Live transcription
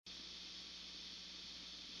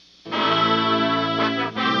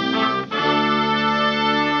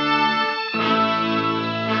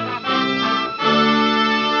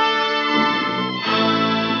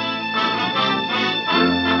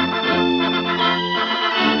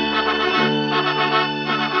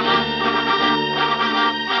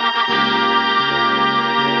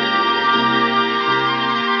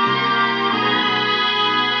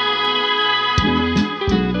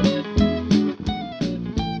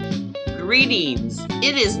Greetings.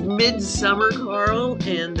 It is midsummer, Carl,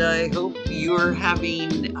 and I hope you're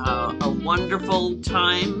having a wonderful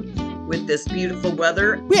time with this beautiful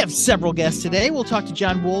weather. We have several guests today. We'll talk to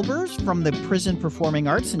John Wolbers from the Prison Performing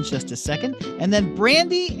Arts in just a second, and then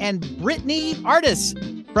Brandi and Brittany Artis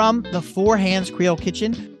from the Hens Creole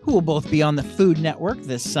Kitchen, who will both be on the Food Network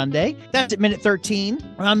this Sunday. That's at minute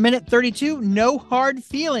 13. Around minute 32, No Hard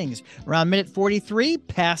Feelings. Around minute 43,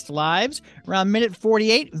 Past Lives. Around minute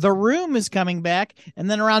 48, The Room is coming back. And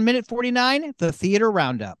then around minute 49, the Theater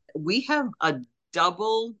Roundup. We have a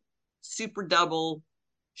super double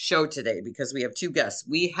show today because we have two guests.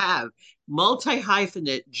 We have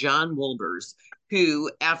multi-hyphenate John Wolbers, who,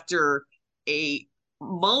 after a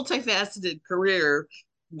multifaceted career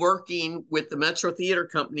working with the Metro Theater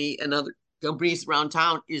Company and other companies around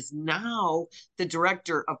town, is now the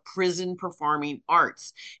director of Prison Performing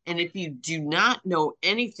Arts. And if you do not know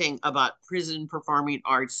anything about Prison Performing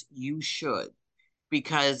Arts, you should,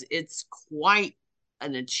 because it's quite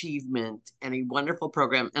an achievement and a wonderful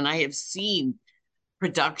program. And I have seen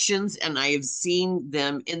productions, and I have seen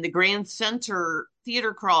them in the Grand Center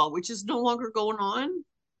Theater Crawl, which is no longer going on.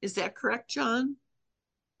 Is that correct, John?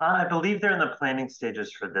 I believe they're in the planning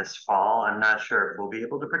stages for this fall. I'm not sure if we'll be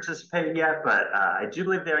able to participate yet, but I do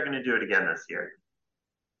believe they're going to do it again this year.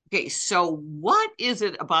 Okay, so what is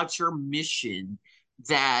it about your mission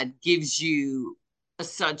that gives you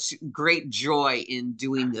such great joy in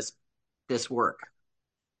doing this work?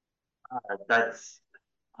 It's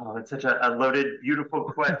such a loaded, beautiful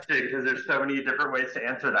question because there's so many different ways to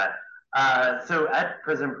answer that. So at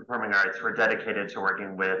Prison Performing Arts, we're dedicated to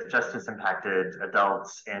working with justice-impacted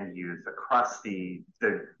adults and youth across the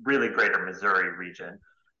really greater Missouri region.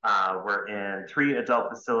 We're in 3 adult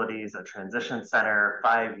facilities, a transition center,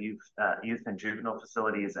 5 youth and juvenile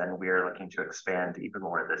facilities, and we're looking to expand even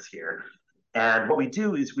more this year. And what we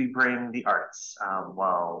do is we bring the arts.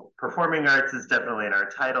 While performing arts is definitely in our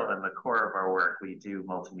title and the core of our work, we do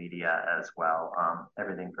multimedia as well.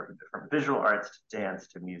 Everything from visual arts to dance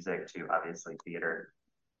to music to obviously theater.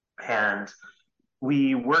 And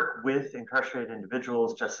we work with incarcerated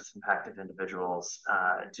individuals, justice impacted individuals,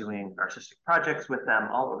 doing artistic projects with them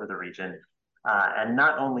all over the region. And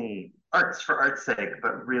not only arts for art's sake,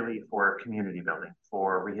 but really for community building,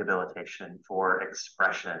 for rehabilitation, for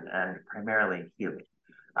expression, and primarily healing.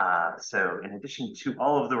 So in addition to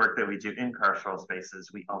all of the work that we do in carceral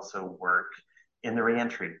spaces, we also work in the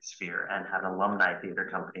reentry sphere and have an alumni theater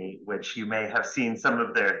company, which you may have seen some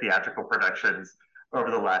of their theatrical productions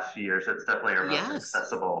over the last few years. It's definitely our most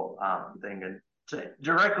accessible thing. And to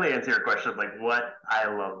directly answer your question, like what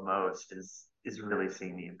I love most is really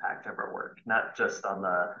seeing the impact of our work, not just on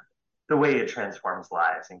the way it transforms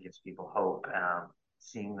lives and gives people hope,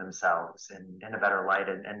 seeing themselves in a better light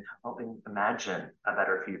and helping imagine a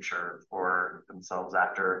better future for themselves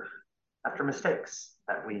after mistakes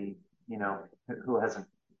that we, who hasn't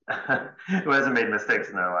made mistakes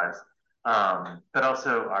in their lives. But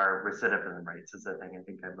also our recidivism rates is the thing I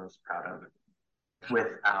think I'm most proud of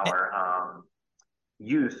with our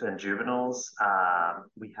youth and juveniles.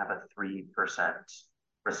 We have a 3%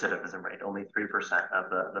 recidivism rate. Only 3%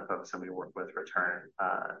 of the folks that we work with return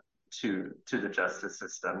to the justice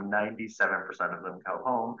system. 97% of them go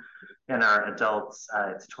home. In our adults,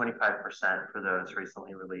 it's 25% for those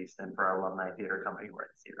recently released, and for our alumni theater company, we're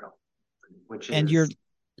at 0.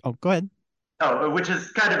 Go ahead. Oh, which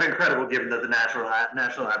is kind of incredible given that the national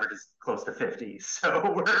average is close to 50.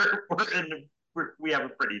 So we have a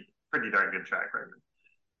pretty darn good track record.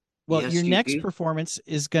 Well, yes, your next performance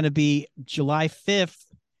is going to be July 5th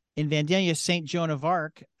in Vandalia, St. Joan of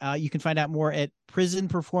Arc. You can find out more at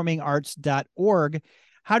prisonperformingarts.org.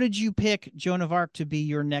 How did you pick Joan of Arc to be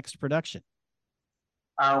your next production?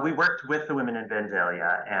 We worked with the women in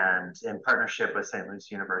Vandalia, and in partnership with St.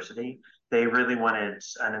 Louis University, they really wanted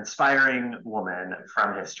an inspiring woman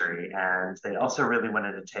from history, and they also really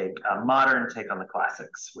wanted to take a modern take on the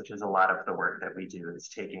classics, which is a lot of the work that we do, is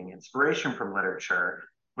taking inspiration from literature,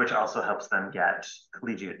 which also helps them get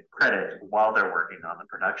collegiate credit while they're working on the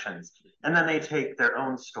productions. And then they take their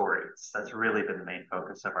own stories. That's really been the main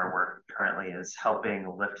focus of our work currently, is helping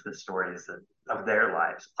lift the stories of their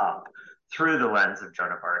lives up through the lens of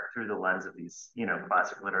Joan of Arc, through the lens of these,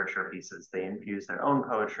 classic literature pieces. They infuse their own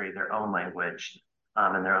poetry, their own language,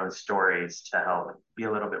 and their own stories to help be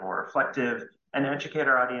a little bit more reflective and educate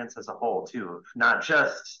our audience as a whole too, of not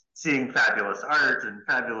just seeing fabulous art and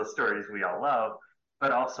fabulous stories we all love,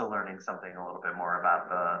 but also learning something a little bit more about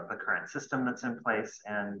the current system that's in place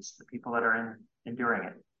and the people that are enduring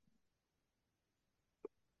it.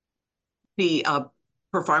 The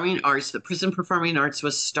performing arts, the prison performing arts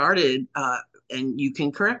was started and you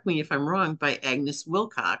can correct me if I'm wrong, by Agnes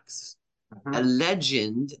Wilcox, a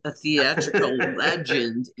legend, a theatrical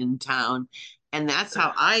legend in town. And that's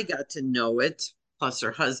how I got to know it, plus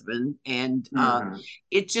her husband. And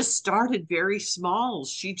it just started very small.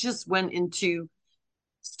 She just went into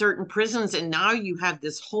certain prisons, and now you have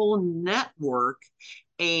this whole network.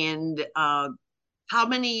 And how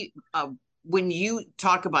many, when you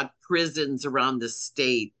talk about prisons around the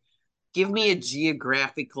state, give me a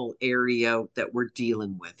geographical area that we're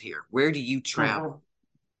dealing with here. Where do you travel?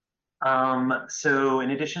 So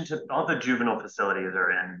in addition to all the juvenile facilities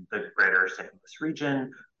are in the greater St. Louis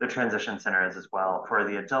region, the transition center is as well. For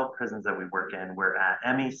the adult prisons that we work in, we're at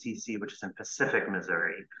MECC, which is in Pacific,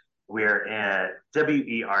 Missouri. We're at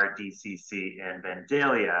WERDCC in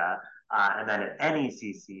Vandalia, and then at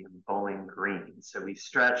NECC in Bowling Green. So we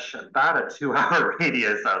stretch about a 2-hour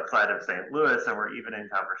radius outside of St. Louis, and we're even in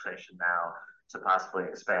conversation now to possibly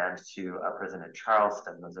expand to a prison in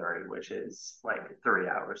Charleston, Missouri, which is like 3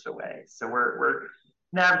 hours away. So we're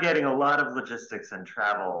navigating a lot of logistics and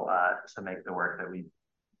travel to make the work that we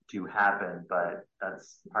do happen, but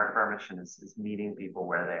that's part of our mission is meeting people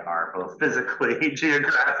where they are, both physically,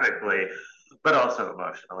 geographically, but also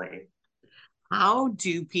emotionally. How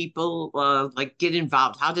do people like get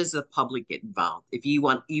involved? How does the public get involved? If you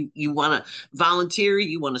want you want to volunteer,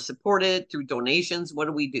 you want to support it through donations, what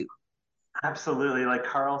do we do? Absolutely. Like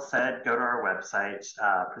Carl said, go to our website,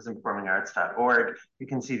 prisonperformingarts.org. You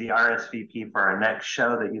can see the RSVP for our next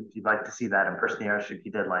show that if you'd like to see that in person. The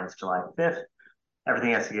RSVP deadline is July 5th.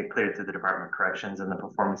 Everything has to get cleared through the Department of Corrections, and the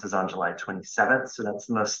performance is on July 27th. So that's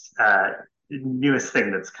the most newest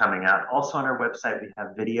thing that's coming out. Also on our website, we have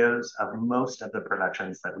videos of most of the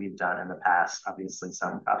productions that we've done in the past. Obviously,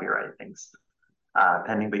 some copyright things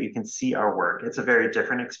pending, but you can see our work. It's a very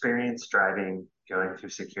different experience driving, going through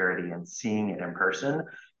security, and seeing it in person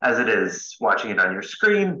as it is watching it on your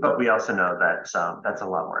screen. But we also know that that's a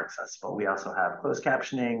lot more accessible. We also have closed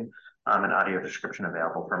captioning and audio description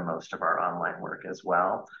available for most of our online work as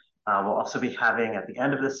well. We'll also be having at the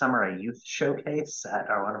end of the summer a youth showcase at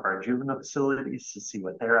one of our juvenile facilities to see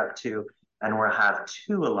what they're up to. And we'll have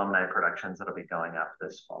 2 alumni productions that'll be going up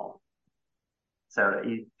this fall. So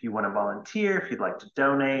if you want to volunteer, if you'd like to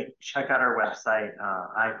donate, check out our website.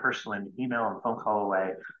 I personally, an email and phone call away,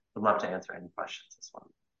 would love to answer any questions as well.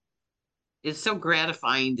 It's so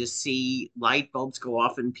gratifying to see light bulbs go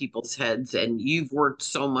off in people's heads, and you've worked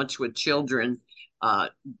so much with children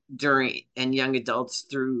during and young adults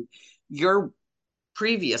through your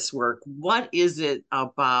previous work. What is it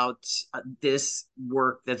about this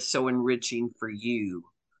work that's so enriching for you?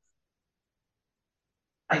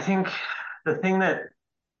 I think the thing that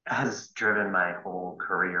has driven my whole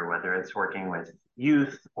career, whether it's working with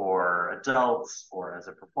youth or adults or as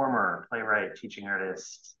a performer, playwright, teaching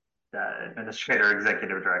artist, administrator,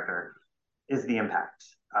 executive director, is the impact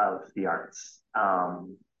of the arts.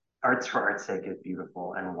 Arts for art's sake is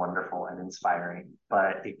beautiful and wonderful and inspiring,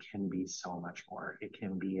 but it can be so much more. It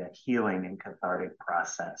can be a healing and cathartic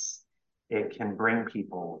process. It can bring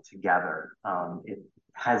people together. It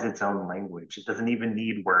has its own language. It doesn't even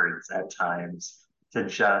need words at times to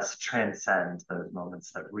just transcend those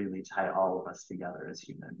moments that really tie all of us together as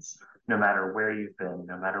humans. No matter where you've been,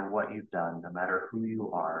 no matter what you've done, no matter who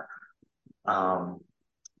you are,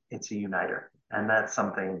 it's a uniter. And that's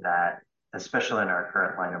something that, especially in our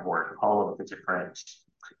current line of work, all of the different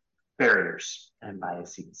barriers and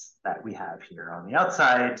biases that we have here on the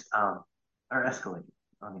outside are escalating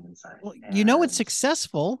on the inside. Well, it's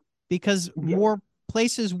successful because more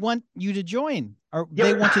places want you to join, or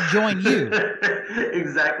they want to join you.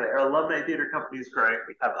 Exactly. Our alumni theater company is growing.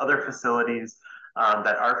 We have other facilities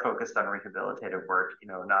that are focused on rehabilitative work,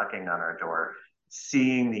 knocking on our door,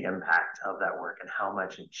 seeing the impact of that work and how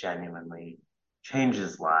much it genuinely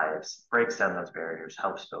changes lives, breaks down those barriers,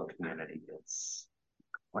 helps build community. It's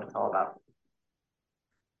what it's all about.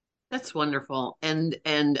 That's wonderful. And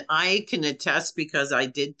I can attest, because I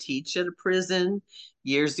did teach at a prison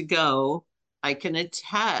years ago, I can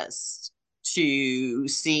attest to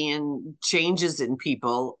seeing changes in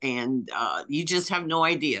people, and you just have no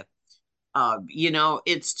idea.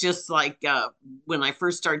 It's just like when I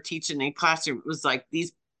first started teaching in classroom, it was like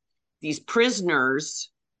these prisoners,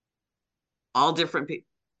 all different people,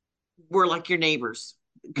 were like your neighbors.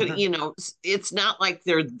 It's not like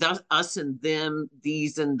they're us and them,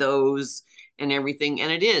 these and those and everything.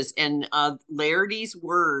 And it is. And Larity's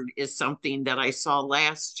word is something that I saw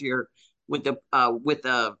last year with the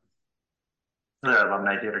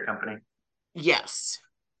alumni theater company. Yes.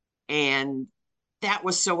 And that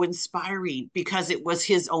was so inspiring because it was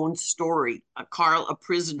his own story. Carl, a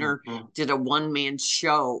prisoner, did a one-man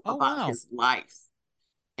show about his life.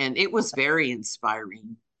 And it was very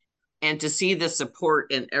inspiring. And to see the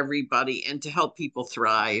support in everybody and to help people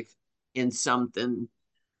thrive in something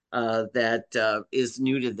that is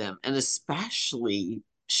new to them. And especially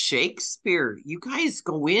Shakespeare. You guys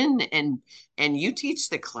go in and you teach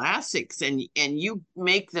the classics and you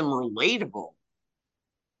make them relatable.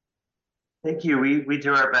 Thank you. We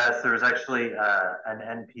do our best. There was actually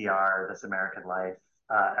an NPR, This American Life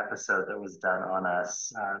episode that was done on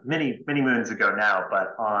us many moons ago now,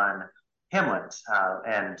 but on Hamlet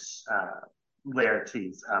and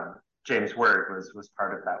Laertes. James Word was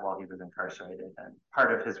part of that while he was incarcerated, and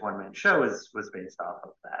part of his one-man show was based off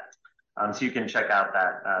of that. So you can check out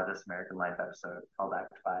that This American Life episode called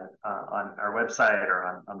Act 5 on our website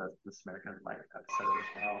or on the This American Life episode as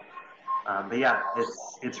well. But yeah,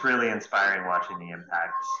 it's really inspiring watching the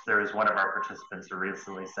impact. There was one of our participants who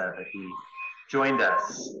recently said that he joined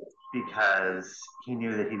us because he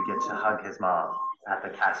knew that he'd get to hug his mom at the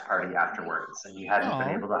cast party afterwards, and he hadn't been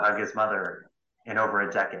able to hug his mother in over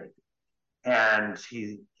a decade. And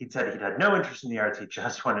he said he'd had no interest in the arts, he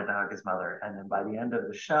just wanted to hug his mother. And then by the end of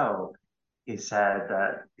the show, he said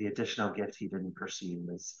that the additional gift he didn't perceive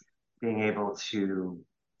was being able to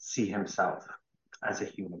see himself as a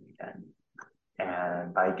human again,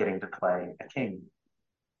 and by getting to play a king.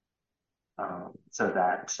 So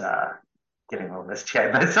that getting a little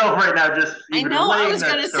misty-eyed myself right now. Just I know. I was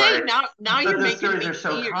going to say now you're making me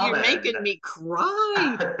you're making me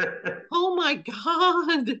cry. Oh my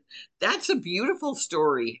God, that's a beautiful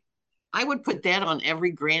story. I would put that on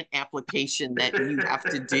every grant application that you have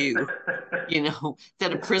to do. You know,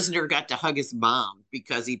 that a prisoner got to hug his mom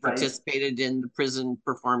because he participated in the prison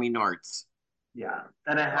performing arts. Yeah,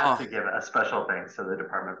 and I have to give a special thanks to the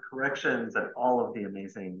Department of Corrections and all of the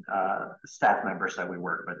amazing staff members that we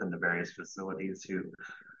work with in the various facilities who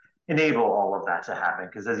enable all of that to happen.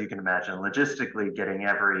 Because as you can imagine, logistically getting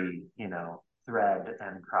every, thread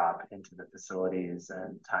and prop into the facilities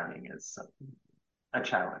and timing is a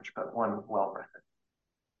challenge, but one well worth it.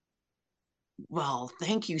 Well,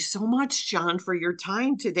 thank you so much, John, for your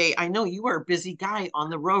time today. I know you are a busy guy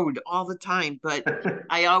on the road all the time, but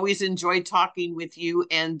I always enjoy talking with you.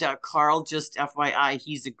 And Carl, just FYI,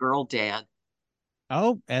 he's a girl dad.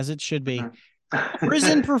 Oh, as it should be.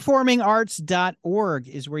 prisonperformingarts.org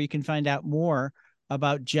is where you can find out more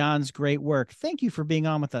about John's great work. Thank you for being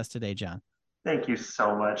on with us today, John. Thank you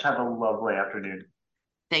so much. Have a lovely afternoon.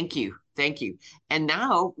 Thank you. Thank you. And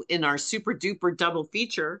now in our super duper double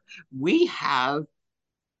feature, we have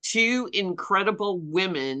two incredible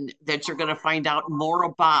women that you're going to find out more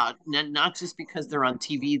about, not just because they're on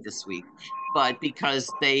TV this week, but because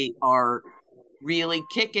they are really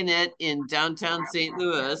kicking it in downtown St.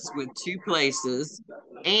 Louis with two places.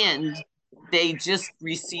 And they just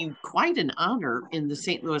received quite an honor in the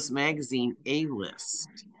St. Louis Magazine A-list.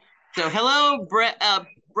 So hello,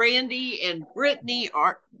 Brandi and Brittany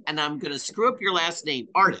and I'm going to screw up your last name,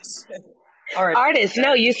 Artis. Artis.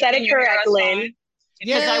 No, you said it correct, Lynn.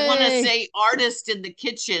 Because I want to say artist in the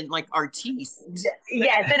kitchen, like artiste.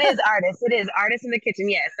 Yes, it is artist. It is artist in the kitchen.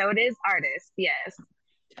 Yes, so it is artist. Yes.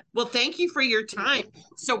 Well, thank you for your time.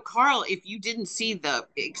 So, Carl, if you didn't see the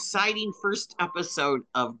exciting first episode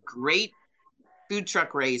of Great Food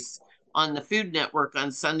Truck Race on the Food Network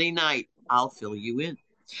on Sunday night, I'll fill you in.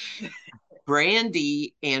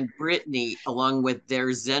 Brandi and Brittany, along with their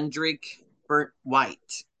Zendrick Burnt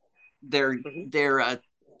White, they're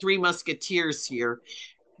three musketeers here.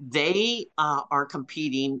 They are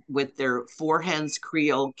competing with their Hens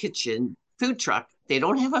Creole Kitchen food truck. They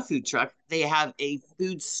don't have a food truck. They have a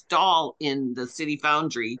food stall in the City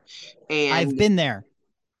Foundry. And I've been there.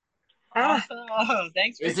 Awesome.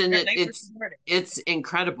 Thanks for it's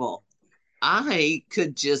incredible. I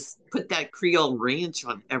could just put that Creole ranch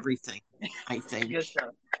on everything, I think. Good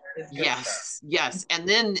stuff. Yes. And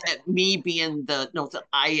then me being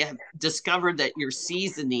I have discovered that your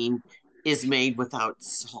seasoning is made without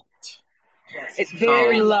salt. Yes. It's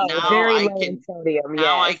very low, very low in sodium.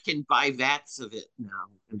 Now I can buy vats of it now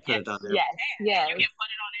and put it on there. Yes. You can put it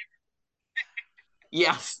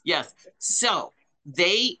on Yes. So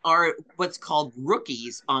they are what's called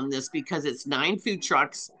rookies on this because it's 9 food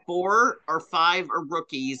trucks, 4 or 5 are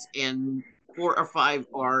rookies, and 4 or 5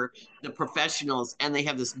 are the professionals, and they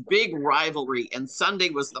have this big rivalry. And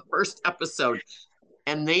Sunday was the first episode,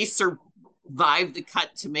 and they survived the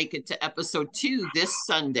cut to make it to episode 2 this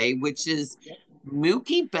Sunday, which is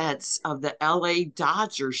Mookie Betts of the LA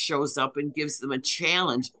Dodgers shows up and gives them a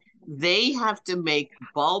challenge. They have to make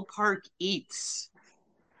ballpark eats.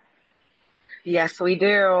 Yes, we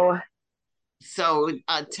do. So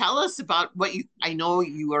tell us about what I know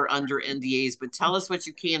you are under NDAs, but tell us what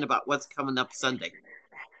you can about what's coming up Sunday.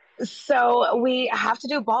 So we have to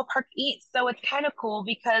do ballpark eats. So it's kind of cool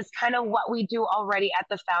because kind of what we do already at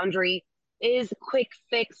the Foundry is quick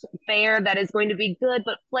fix fare that is going to be good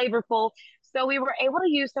but flavorful. So we were able to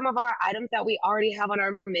use some of our items that we already have on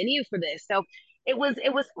our menu for this. So it was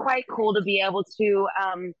quite cool to be able to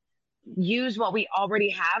use what we already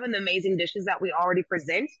have and the amazing dishes that we already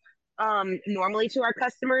present normally to our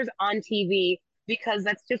customers on TV because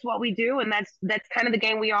that's just what we do and that's kind of the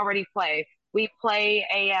game we already play. We play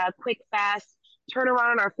a quick, fast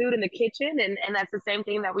turnaround on our food in the kitchen, and that's the same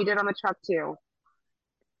thing that we did on the truck too.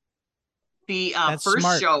 The That's first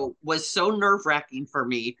smart. show was so nerve-wracking for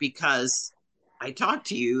me because I talked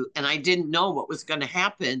to you and I didn't know what was going to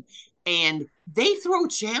happen. And they throw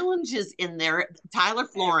challenges in there. Tyler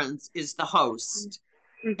Florence is the host,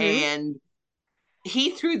 Mm-hmm. and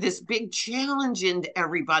he threw this big challenge into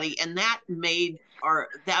everybody, and that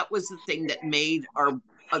was the thing that made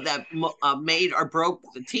or broke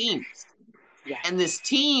the teams. Yes. And this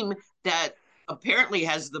team that apparently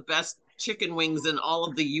has the best chicken wings in all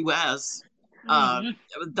of the U.S. Uh,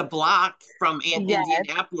 the block from Yes.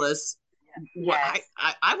 Indianapolis. Yes.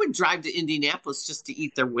 I would drive to Indianapolis just to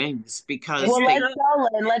eat their wings because Well, they, let's go,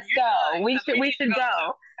 Lynn. Let's go. We should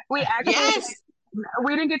go. We actually yes,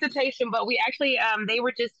 we didn't get to taste them, but we actually they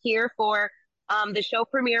were just here for the show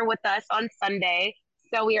premiere with us on Sunday.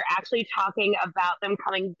 So we are actually talking about them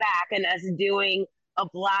coming back and us doing a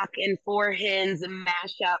block and four hens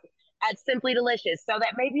mashup at Simply Delicious. So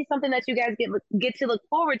that may be something that you guys get to look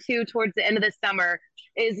forward to towards the end of the summer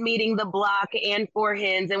is meeting the block and four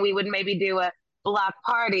hens, and we would maybe do a block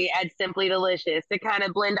party at Simply Delicious to kind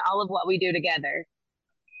of blend all of what we do together.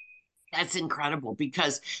 that's incredible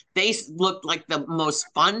because they looked like the most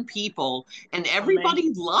fun people and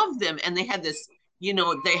everybody loved them. And they had this,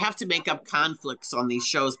 they have to make up conflicts on these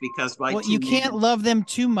shows because Well, you can't love them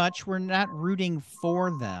too much. We're not rooting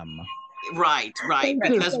for them. Right, Thank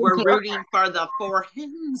you. because Thank we're you. rooting for the Four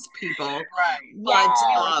Hens people. But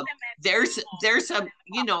Yes. there's a,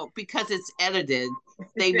 because it's edited,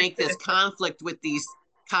 they make this conflict with these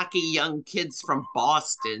cocky young kids from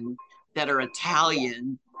Boston that are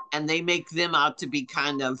Italian, and they make them out to be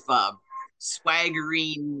kind of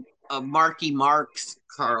swaggering Marky Marks,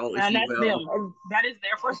 Carl, if And you that's will. them. That is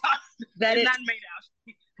their first That is not made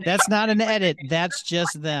out. That's not an edit. That's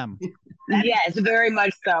just them. yes, very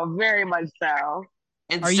much so. Very much so.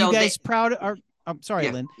 And Are so you guys proud? I'm sorry,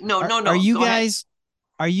 yeah. Lynn. No, are, no, Are no. you Go ahead. guys?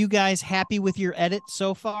 Are you guys happy with your edit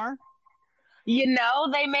so far? They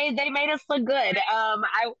made us look good.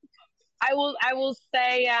 I will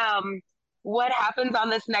say what happens on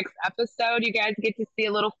this next episode. You guys get to see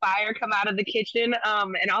a little fire come out of the kitchen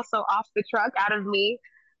and also off the truck out of me.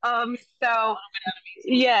 So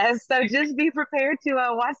yeah, so just be prepared to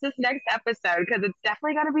watch this next episode because it's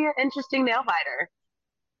definitely going to be an interesting nail biter.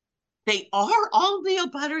 They are all nail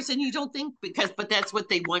biters, and you don't think but that's what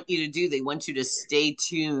they want you to do. They want you to stay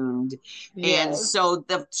tuned. And Yes. so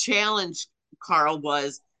the challenge, Carl,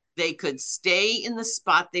 was they could stay in the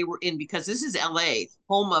spot they were in because this is LA,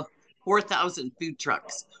 home of 4,000 food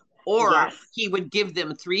trucks. Or Yes. he would give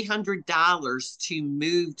them $300 to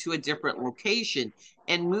move to a different location.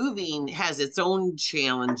 And moving has its own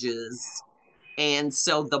challenges. And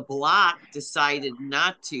so the block decided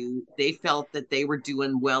not to. They felt that they were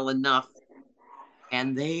doing well enough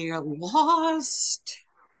and they lost.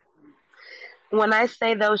 When I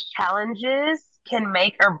say those challenges can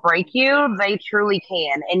make or break you, they truly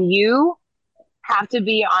can. And you have to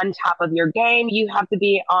be on top of your game. You have to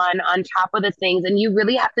be on top of the things, and you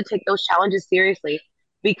really have to take those challenges seriously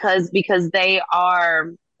because they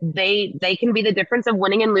can be the difference of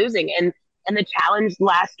winning and losing. And the challenge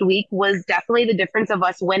last week was definitely the difference of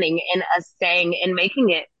us winning and us staying and making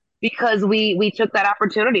it because we took that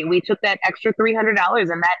opportunity. We took that extra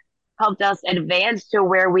 $300, and that helped us advance to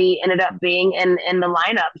where we ended up being in the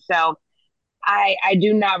lineup. So I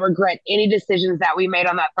do not regret any decisions that we made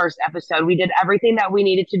on that first episode. We did everything that we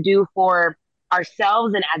needed to do for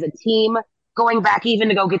ourselves and as a team. Going back even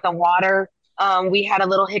to go get the water, we had a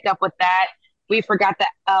little hiccup with that. We forgot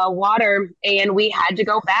the water and we had to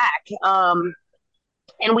go back.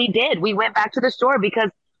 And we did. We went back to the store because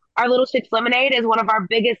our Little Chicks Lemonade is one of our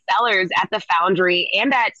biggest sellers at the Foundry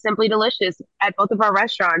and at Simply Delicious at both of our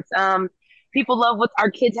restaurants. People love what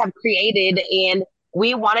our kids have created, and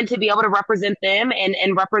we wanted to be able to represent them and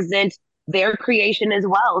represent their creation as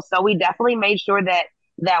well. So we definitely made sure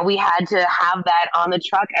that we had to have that on the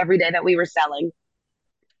truck every day that we were selling.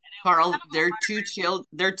 Carl, their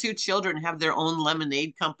two children have their own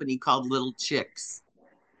lemonade company called Little Chicks.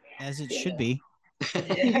 As it should be.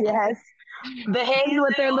 Yes. The hens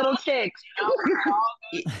with their little chicks.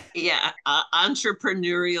 Yeah,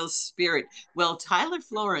 entrepreneurial spirit. Well, Tyler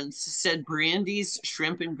Florence said Brandy's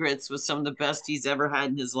shrimp and grits was some of the best he's ever had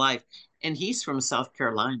in his life, and he's from South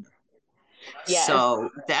Carolina. Yes. So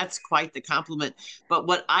that's quite the compliment. But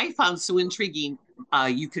what I found so intriguing,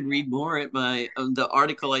 you can read more at the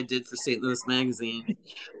article I did for St. Louis Magazine,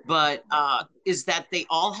 but is that they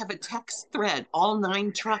all have a text thread. All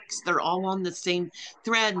 9 trucks, they're all on the same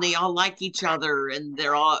thread, and they all like each other, and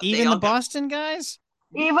Even the Boston guys.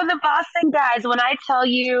 Even the Boston guys. When I tell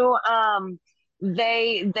you,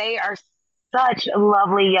 they are such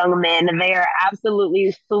lovely young men. They are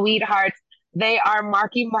absolutely sweethearts. They are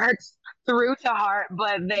Marky Marks through to heart,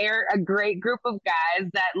 but they're a great group of guys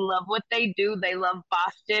that love what they do. They love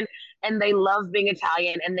Boston and they love being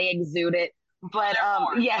Italian and they exude it. But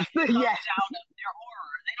yes, yes. Out of their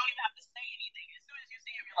horror. They don't even have to say anything. As soon as you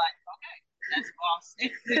see them, you're like, okay, that's Boston.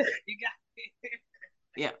 You got it.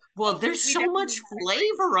 Yeah. Well, there's so much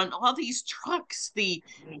flavor on all these trucks. The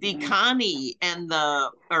Connie and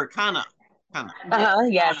the Kana.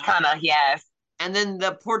 Yes, Kana, yes. And then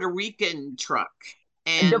the Puerto Rican truck.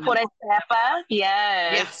 And the Puerta,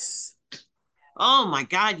 yes. Yes. Oh my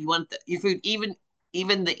God, you want your food, even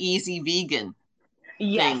the easy vegan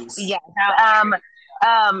things. Yes.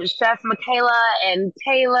 Chef Michaela and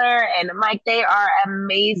Taylor and Mike, they are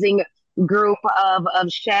amazing group of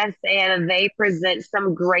chefs and they present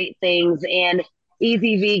some great things. And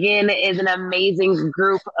Easy Vegan is an amazing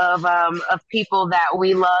group of people that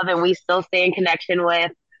we love and we still stay in connection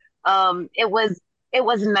with. It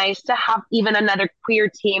was nice to have even another queer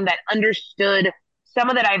team that understood some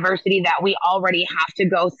of the diversity that we already have to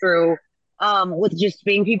go through with just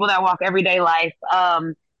being people that walk everyday life,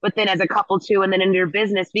 but then as a couple too, and then in your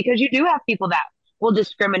business, because you do have people that will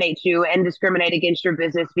discriminate you and discriminate against your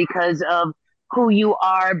business because of who you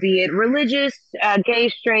are, be it religious, gay,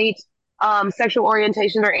 straight, sexual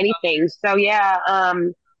orientation, or anything. So yeah,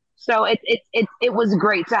 so it was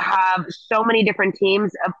great to have so many different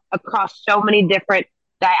teams across so many different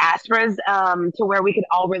diasporas to where we could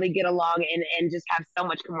all really get along and just have so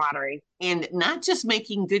much camaraderie. And not just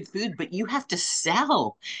making good food, but you have to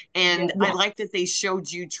sell. And I like that they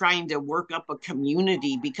showed you trying to work up a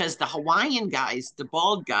community because the Hawaiian guys, the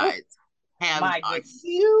bald guys, have a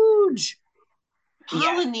huge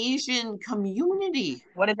Polynesian community.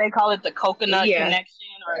 What did they call it? The coconut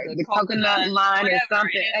connection or the coconut line or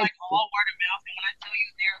something. It's like all word of mouth. And when I tell you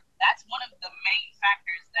that's one of the main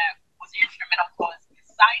factors that was instrumental to us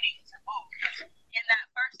deciding to move. In that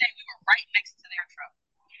first day, we were right next to their truck.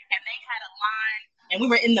 And they had a line and we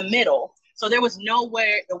were in the middle. So there was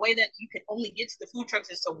nowhere, the way that you could only get to the food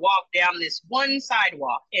trucks is to walk down this one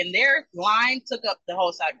sidewalk. And their line took up the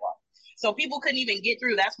whole sidewalk. So people couldn't even get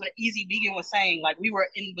through. That's what Easy Vegan was saying. Like we were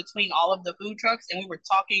in between all of the food trucks and we were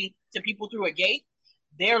talking to people through a gate.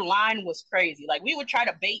 Their line was crazy. Like we would try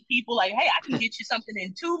to bait people like, hey, I can get you something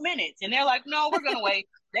in 2 minutes. And they're like, no, we're going to wait.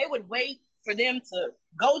 They would wait for them to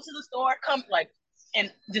go to the store, come like,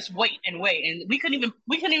 and just wait. And we couldn't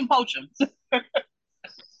even poach them.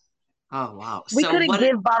 Oh, wow. We couldn't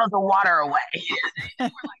give bottles of water away. They were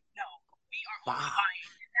like, no, we are buying.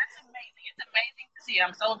 And that's amazing. It's amazing to see.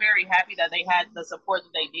 I'm so very happy that they had the support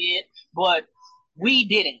that they did, but we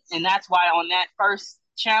didn't. And that's why on that first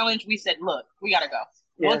challenge, we said, look, we got to go.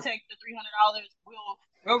 We'll take the $300.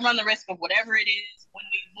 We'll run the risk of whatever it is when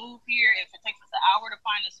we move here. If it takes us an hour to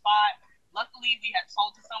find a spot, luckily we had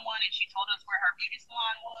told to someone and she told us where her beauty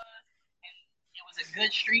salon was. It was a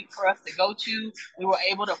good street for us to go to. We were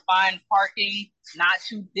able to find parking, not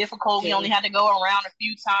too difficult. We only had to go around a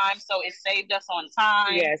few times, so it saved us on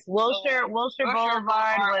time. Yes, Wilshire Boulevard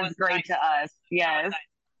was great to us. Yes.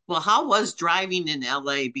 Well, how was driving in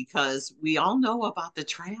LA? Because we all know about the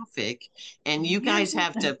traffic, and you guys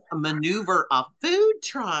have to maneuver a food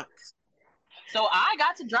truck. So I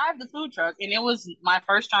got to drive the food truck, and it was my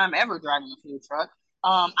first time ever driving a food truck.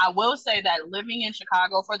 I will say that living in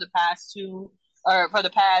Chicago for the past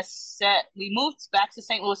we moved back to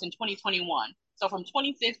St. Louis in 2021. So from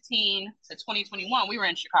 2015 to 2021, we were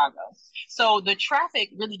in Chicago. So the traffic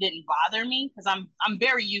really didn't bother me because I'm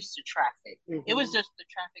very used to traffic. Mm-hmm. It was just the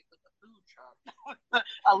traffic with the food truck.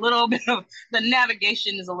 A little bit of the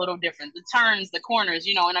navigation is a little different. The turns, the corners,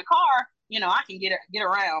 in a car, I can get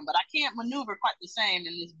around, but I can't maneuver quite the same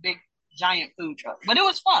in this big giant food truck. But it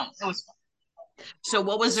was fun. So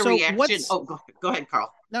what was the reaction? Oh, go ahead,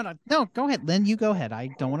 Carl. No, go ahead, Lynn. You go ahead. I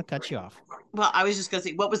don't want to cut you off. Well, I was just going to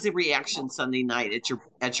say, what was the reaction Sunday night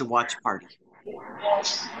at your watch party?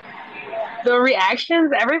 The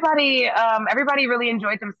reactions, everybody really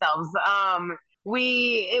enjoyed themselves.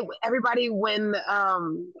 Everybody when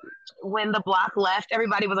the block left,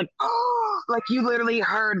 everybody was like, oh, like you literally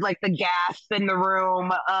heard like the gasp in the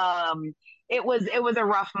room. It was a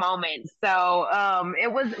rough moment. So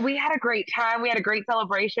we had a great time. We had a great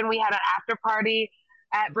celebration. We had an after party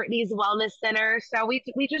at Brittany's Wellness Center. So we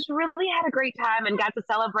just really had a great time and got to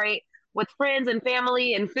celebrate with friends and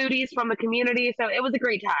family and foodies from the community. So it was a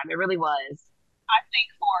great time. It really was. I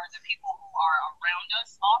think for the people who are around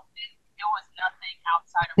us often, it was nothing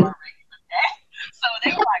outside of our regular day. So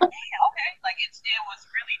they were like, yeah, okay. Like it was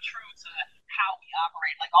really true to how we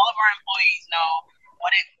operate. Like all of our employees know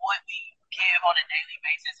what we give on a daily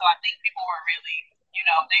basis. So I think people were really,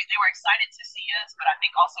 they were excited to see us, but I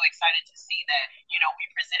think also excited to see that, we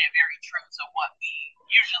presented very true to what we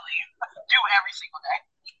usually do every single day.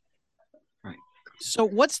 So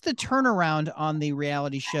what's the turnaround on the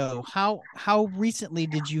reality show? How recently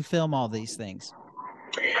did you film all these things?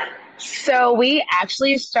 So we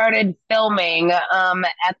actually started filming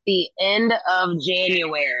at the end of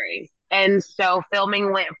January. And so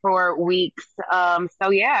filming went for weeks.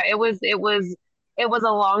 So yeah, it was a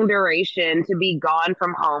long duration to be gone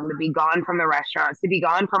from home, to be gone from the restaurants, to be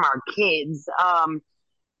gone from our kids.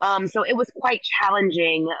 So it was quite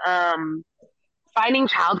challenging. Finding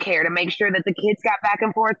childcare to make sure that the kids got back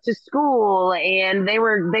and forth to school and they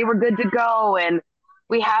were good to go. And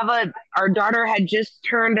we have our daughter had just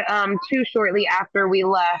turned 2 shortly after we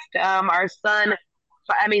left. Our son,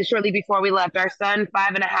 shortly before we left, our son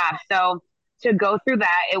 5.5. So to go through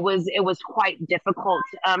that, it was quite difficult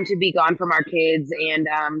to be gone from our kids and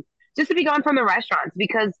just to be gone from the restaurants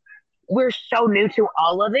because we're so new to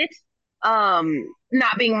all of it.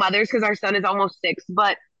 Not being mothers because our son is almost 6,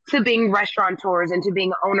 but to being restaurateurs and to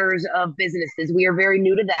being owners of businesses. We are very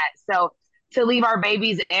new to that. So to leave our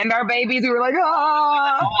babies, we were like,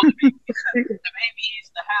 oh. The babies,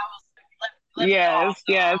 the house.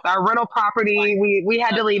 Yes. Our rental property, we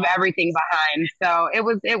had to leave everything behind. So it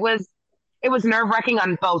was nerve-wracking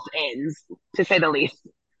on both ends, to say the least.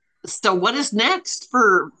 So what is next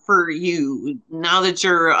for you now that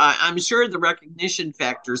you're, I'm sure the recognition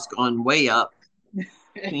factor's gone way up.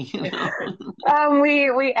 We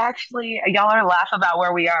actually, y'all are laughing about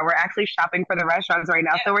where we are. We're actually shopping for the restaurants right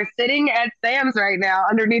now. So we're sitting at Sam's right now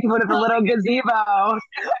underneath one of the little gazebos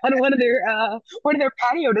on one of their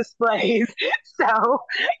patio displays. So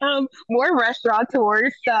more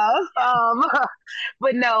restaurateur stuff.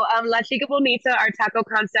 But no, La Chica Bonita, our taco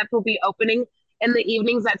concept, will be opening in the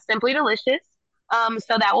evenings at Simply Delicious.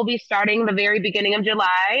 So that will be starting the very beginning of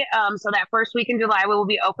July. So that first week in July, we will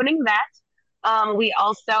be opening that. We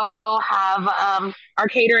also have our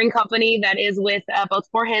catering company that is with both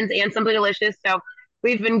Four Hens and Simply Delicious. So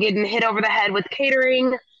we've been getting hit over the head with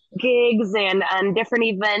catering gigs and different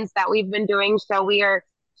events that we've been doing. So we are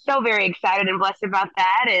so very excited and blessed about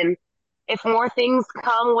that. And if more things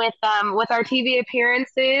come with our TV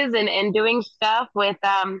appearances and doing stuff with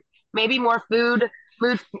maybe more food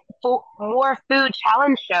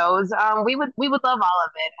challenge shows, we would love all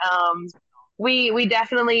of it. We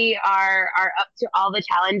definitely are up to all the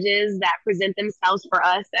challenges that present themselves for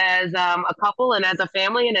us as a couple and as a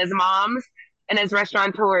family and as moms and as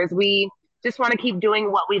restaurateurs. We just want to keep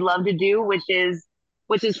doing what we love to do, which is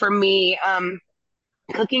for me,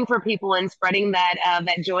 cooking for people and spreading that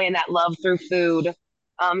joy and that love through food.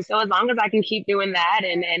 So as long as I can keep doing that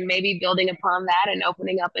and maybe building upon that and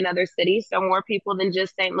opening up in other cities so more people than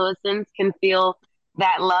just St. Louisans can feel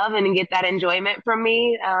that love and get that enjoyment from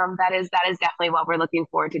me, that is definitely what we're looking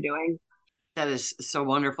forward to doing. That is so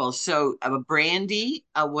wonderful. So Brandi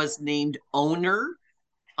was named owner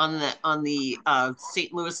on the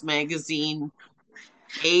St. Louis Magazine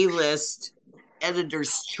A-list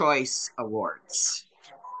Editor's Choice Awards.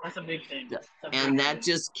 That's a big thing. And that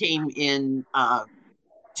just came in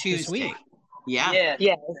Tuesday. Yeah.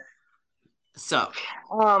 Yeah. So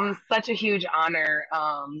such a huge honor.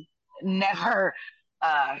 Never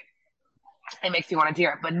it makes me want to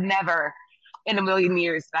tear up, but never in a million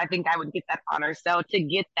years I think I would get that honor. So to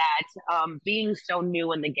get that, being so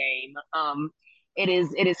new in the game, it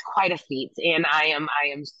is quite a feat, and I am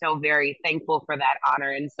so very thankful for that honor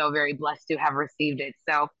and so very blessed to have received it.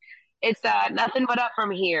 So it's nothing but up from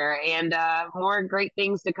here, and more great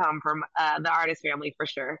things to come from the Artis family for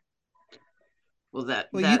sure. Well,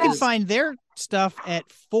 you can find their stuff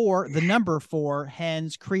at 4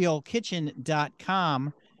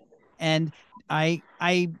 henscreolekitchen.com. And I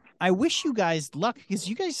I wish you guys luck because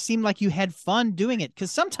you guys seem like you had fun doing it.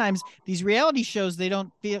 Because sometimes these reality shows, they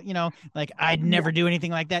don't feel, like I'd never do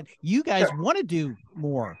anything like that. You guys want to do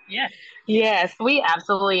more. Yes, we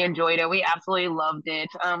absolutely enjoyed it. We absolutely loved it.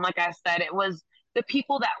 Like I said, it was the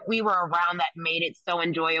people that we were around that made it so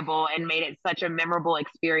enjoyable and made it such a memorable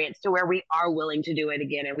experience to where we are willing to do it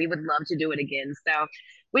again, and we would love to do it again. So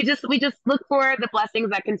we just look for the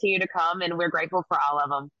blessings that continue to come, and we're grateful for all of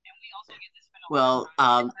them. Well,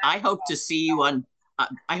 I hope to see you on.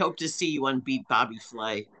 I hope to see you on Beat Bobby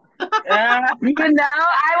Flay. I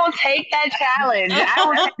will take that challenge.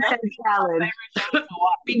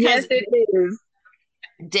 Because yes, it is.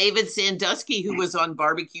 David Sandusky, who was on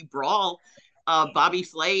Barbecue Brawl, Bobby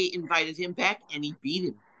Flay invited him back and he beat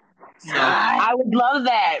him. So I would love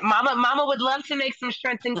that. Mama would love to make some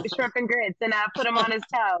shrimp and grits and put him on his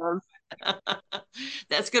toes.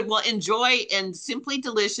 That's good. Well, enjoy. And Simply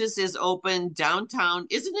Delicious is open downtown.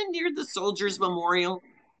 Isn't it near the Soldiers Memorial?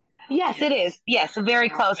 Yes, it is. Yes, very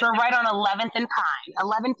close. We're right on 11th and Pine,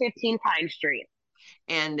 1115 Pine Street.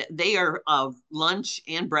 And they are lunch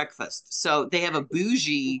and breakfast. So they have a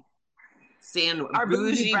bougie sandwich. Our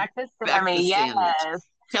bougie breakfast. Yes. Sandwich.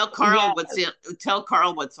 Tell Carl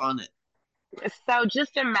what's on it. So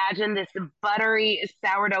just imagine this buttery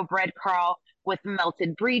sourdough bread, Carl, with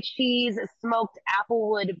melted brie cheese, smoked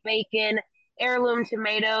applewood bacon, heirloom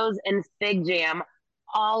tomatoes, and fig jam,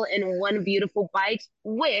 all in one beautiful bite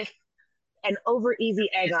with an over easy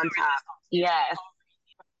egg on top. Yes.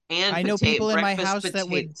 And I know people in my house that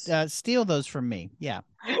would steal those from me. Yeah.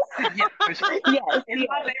 Yeah, for sure. Yes. It's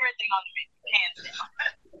my favorite thing on the menu, hands down.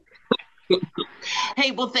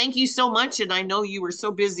 Hey, well, thank you so much. And I know you were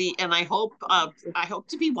so busy, and I hope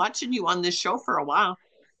to be watching you on this show for a while.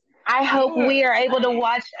 I hope we are able to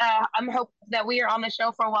watch. I hope that we are on the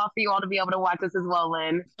show for a while for you all to be able to watch us as well,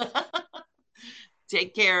 Lynn.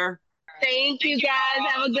 Take care. Thank you, guys.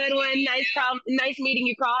 Have a good one. Nice meeting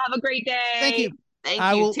you, Carl. Have a great day. Thank you.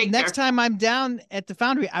 Thank you. Take next care. Time I'm down at the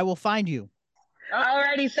Foundry, I will find you.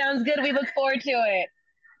 Alrighty, sounds good. We look forward to it.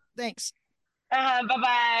 Thanks.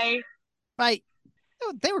 Bye-bye. Bye.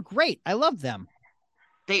 They were great. I love them.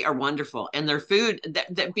 They are wonderful. And their food,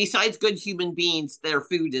 besides good human beings, their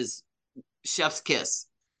food is chef's kiss.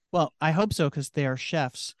 Well, I hope so, because they are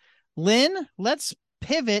chefs. Lynn, let's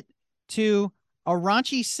pivot to a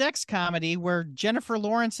raunchy sex comedy where Jennifer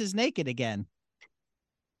Lawrence is naked again.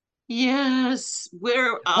 Yes.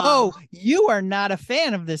 Oh, you are not a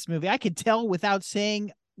fan of this movie. I could tell without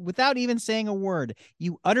even saying a word.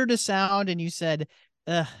 You uttered a sound and you said,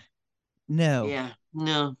 no. Yeah,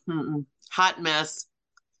 no. Hot mess.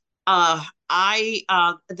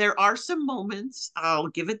 There are some moments, I'll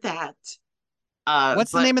give it that.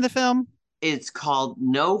 What's the name of the film? It's called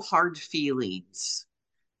No Hard Feelings.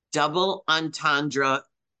 Double entendre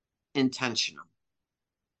intentional.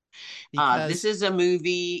 This is a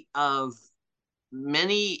movie of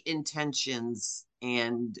many intentions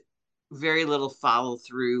and very little follow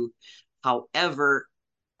through. However,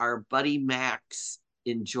 our buddy Max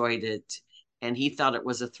enjoyed it, and he thought it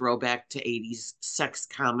was a throwback to 80s sex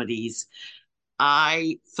comedies.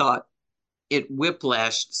 I thought it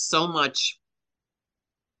whiplashed so much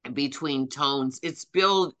between tones. It's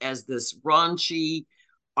billed as this raunchy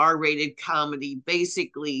R-rated comedy.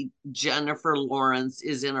 Basically, Jennifer Lawrence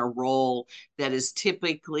is in a role that is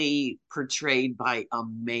typically portrayed by a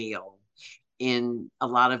male in a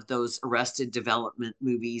lot of those Arrested Development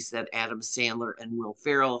movies that Adam Sandler and Will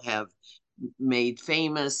Ferrell have made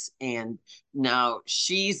famous. And now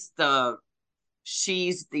she's the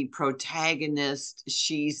protagonist.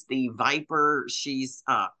 She's the Viper. She's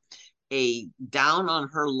a down on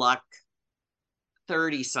her luck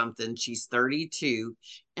 30-something. She's 32.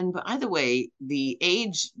 And by the way, the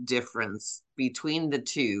age difference between the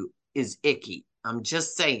two is icky. I'm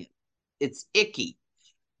just saying. It's icky.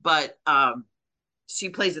 But she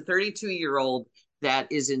plays a 32-year-old that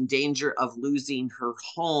is in danger of losing her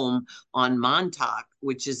home on Montauk,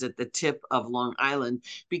 which is at the tip of Long Island,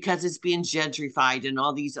 because it's being gentrified and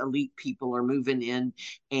all these elite people are moving in,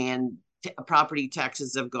 and property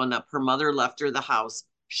taxes have gone up. Her mother left her the house.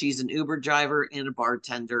 She's an Uber driver and a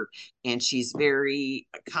bartender, and she's very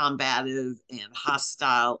combative and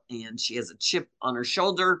hostile, and she has a chip on her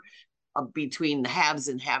shoulder between the haves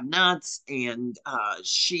and have-nots, and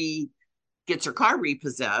she gets her car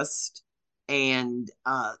repossessed, and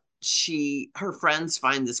her friends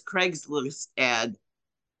find this Craigslist ad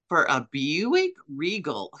for a Buick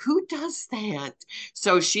Regal. Who does that?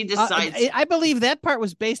 So she decides. I believe that part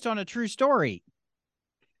was based on a true story.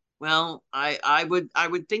 Well, I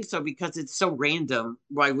would think so, because it's so random.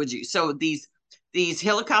 Why would you? So these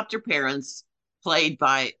helicopter parents played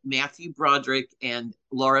by Matthew Broderick and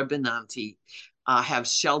Laura Benanti, have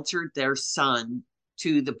sheltered their son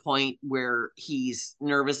to the point where he's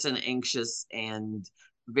nervous and anxious and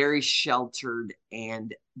very sheltered.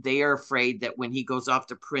 And they are afraid that when he goes off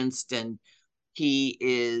to Princeton, he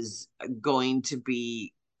is going to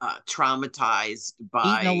be traumatized Eaten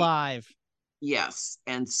by, alive. yes.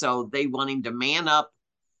 And so they want him to man up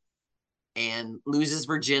and loses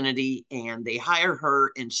virginity, and they hire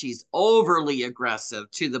her, and she's overly aggressive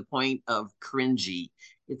to the point of cringy.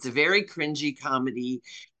 It's a very cringy comedy,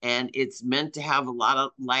 and it's meant to have a lot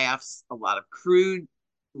of laughs, a lot of crude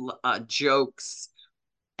jokes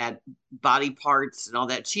at body parts and all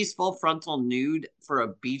that. She's full frontal nude for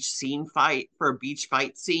a beach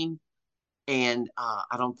fight scene. And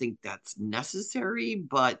I don't think that's necessary.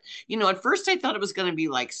 But, at first I thought it was going to be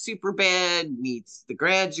like Superbad meets The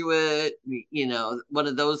Graduate, one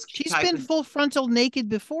of those. She's been full frontal naked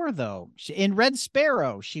before, though. In Red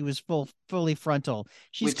Sparrow, she was fully frontal.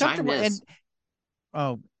 She's comfortable. It's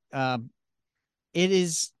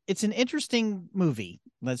an interesting movie,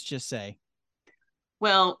 let's just say.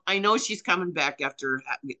 Well, I know she's coming back after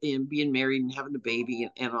being married and having a baby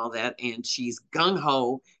and all that, and she's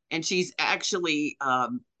gung-ho, and she's actually a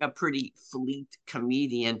pretty fleet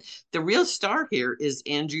comedian. The real star here is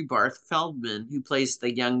Andrew Barth Feldman, who plays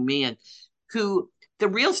the young man, who the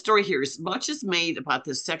real story here is much is made about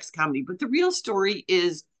the sex comedy, but the real story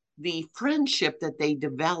is the friendship that they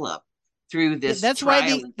develop through this. That's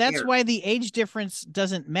why the age difference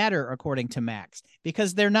doesn't matter, according to Max,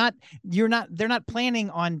 because they're not planning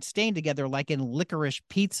on staying together like in Licorice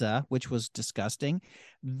Pizza, which was disgusting.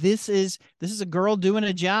 This is a girl doing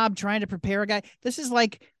a job, trying to prepare a guy. This is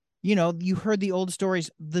like, you heard the old stories,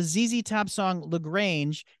 the ZZ Top song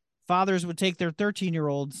LaGrange. Fathers would take their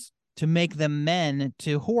 13-year-olds to make them men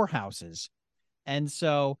to whorehouses. And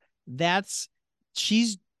so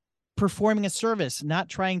she's performing a service, not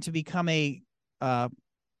trying to become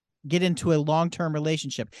get into a long-term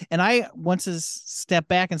relationship. And I want to step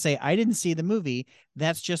back and say, I didn't see the movie.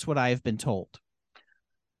 That's just what I've been told.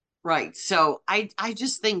 Right. So I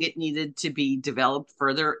just think it needed to be developed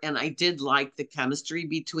further. And I did like the chemistry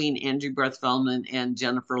between Andrew Barth Feldman and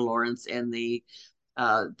Jennifer Lawrence, and they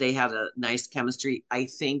had a nice chemistry. I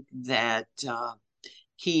think that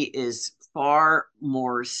he is far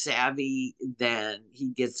more savvy than he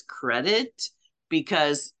gets credit,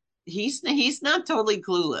 because he's not totally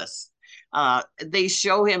clueless. They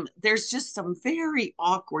show him, there's just some very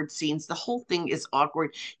awkward scenes. The whole thing is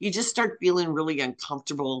awkward. You just start feeling really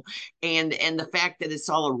uncomfortable, and the fact that it's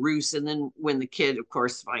all a ruse, and then when the kid of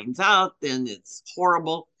course finds out, then it's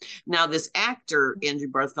horrible. Now this actor Andrew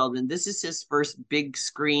Barth Feldman, this is his first big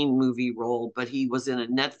screen movie role, but he was in a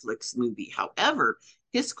Netflix movie. However,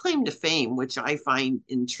 his claim to fame, which I find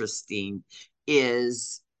interesting,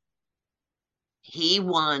 is he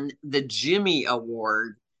won the Jimmy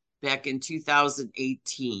Award back in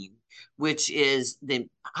 2018, which is the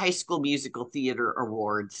High School Musical Theater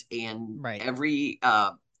Awards. And right.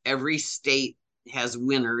 Every state has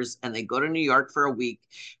winners, and they go to New York for a week,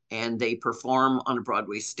 and they perform on a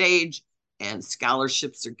Broadway stage, and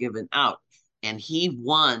scholarships are given out. And he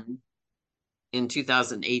won in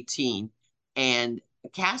 2018, and a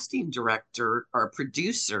casting director or a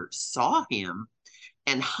producer saw him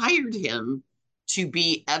and hired him to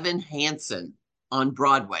be Evan Hansen on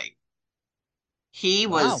Broadway. He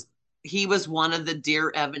was one of the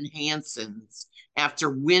Dear Evan Hansens after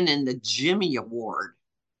winning the Jimmy Award.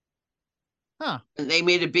 Huh. And they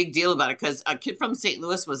made a big deal about it because a kid from St.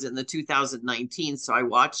 Louis was in the 2019, so I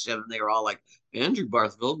watched them, and they were all like, Andrew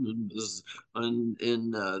Barth Feldman is in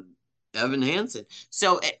Evan Hansen.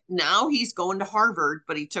 So now he's going to Harvard,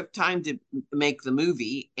 but he took time to make the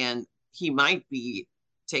movie, and he might be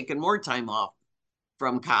taking more time off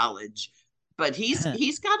from college. But he's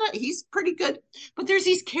pretty good. But there's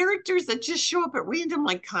these characters that just show up at random,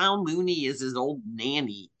 like Kyle Mooney is his old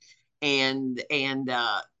nanny, and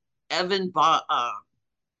Evan, the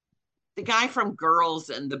guy from Girls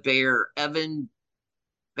and the Bear, Evan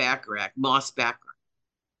Moss Backrack,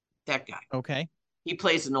 that guy. Okay. He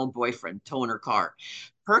plays an old boyfriend, towing her car.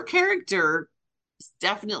 Her character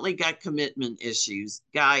definitely got commitment issues,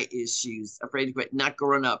 guy issues, afraid to quit, not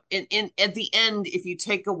growing up. And at the end, if you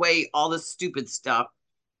take away all the stupid stuff,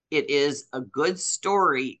 it is a good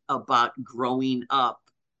story about growing up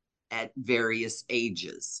at various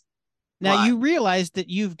ages. Now, you realize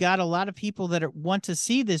that you've got a lot of people that want to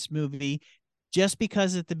see this movie just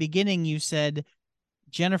because at the beginning you said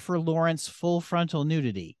Jennifer Lawrence full frontal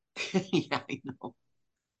nudity. Yeah, I know.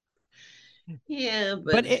 Yeah,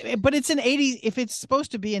 but it's an 80s. If it's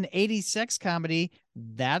supposed to be an 80s sex comedy,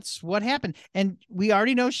 that's what happened. And we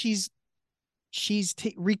already know she's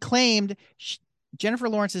reclaimed. Jennifer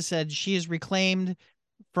Lawrence has said she is reclaimed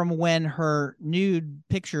from when her nude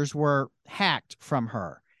pictures were hacked from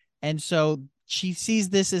her. And so she sees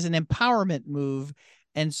this as an empowerment move.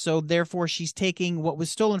 And so therefore she's taking what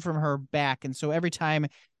was stolen from her back. And so every time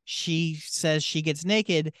she says she gets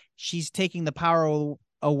naked, she's taking the power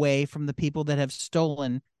away from the people that have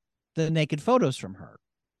stolen the naked photos from her.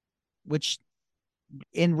 Which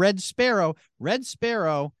in Red Sparrow,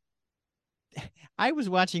 I was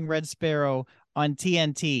watching Red Sparrow on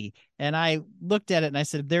TNT and I looked at it and I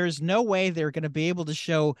said, there's no way they're going to be able to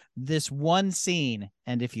show this one scene.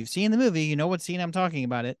 And if you've seen the movie, you know what scene I'm talking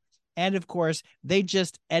about it. And of course, they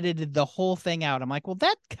just edited the whole thing out. I'm like, well,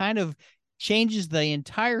 that kind of changes the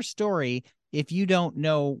entire story if you don't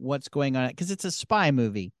know what's going on, because it's a spy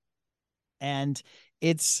movie and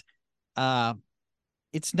it's not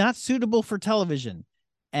suitable for television.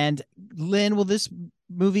 And Lynn, will this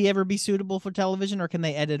movie ever be suitable for television, or can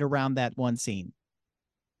they edit around that one scene?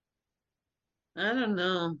 I don't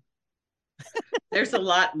know. There's a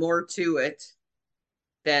lot more to it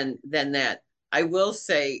than that. I will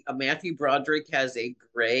say Matthew Broderick has a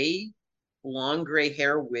long gray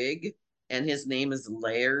hair wig, and his name is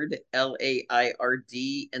Laird, Laird,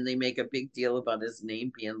 and they make a big deal about his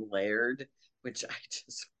name being Laird, which I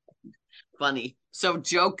just find funny. So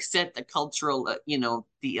jokes at the cultural,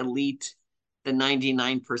 the elite, the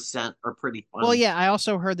 99% are pretty funny. Well, yeah, I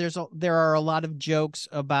also heard there are a lot of jokes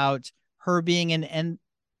about her being an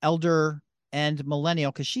elder and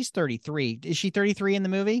millennial, because she's 33. Is she 33 in the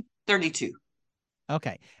movie? 32.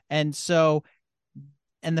 Okay. And so,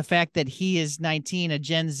 and the fact that he is 19, a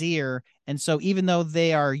Gen Zer, and so even though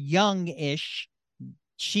they are young-ish,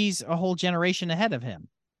 she's a whole generation ahead of him.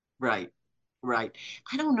 Right.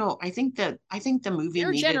 I don't know. I think the movie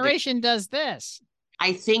Your generation does this.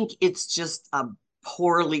 I think it's just a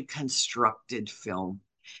poorly constructed film.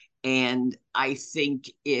 And I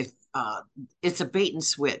think if it's a bait and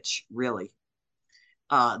switch, really.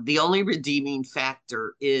 The only redeeming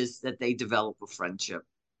factor is that they develop a friendship,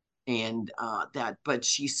 and but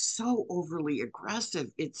she's so overly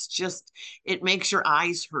aggressive. It's just, it makes your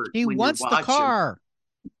eyes hurt He wants the car.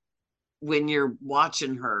 When you're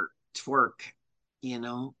watching her twerk,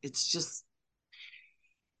 it's just.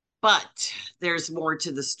 But there's more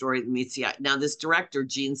to the story than meets the eye. Now, this director,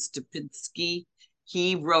 Gene Stupinski,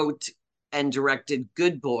 he wrote and directed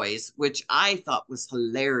Good Boys, which I thought was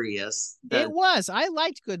hilarious. It was. I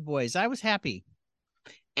liked Good Boys. I was happy.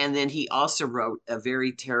 And then he also wrote a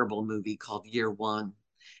very terrible movie called Year One.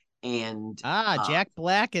 And Jack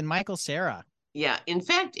Black and Michael Cera. Yeah. In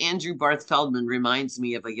fact, Andrew Barth Feldman reminds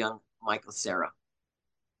me of a young Michael Cera.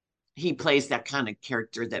 He plays that kind of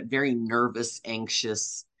character, that very nervous,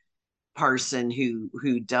 anxious person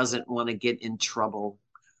who doesn't want to get in trouble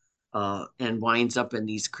and winds up in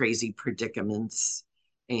these crazy predicaments.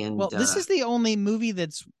 And well, this is the only movie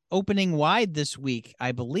that's opening wide this week,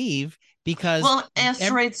 I believe, because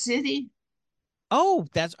Asteroid City. Oh,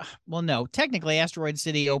 no, technically Asteroid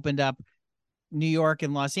City opened up New York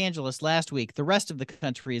and Los Angeles last week. The rest of the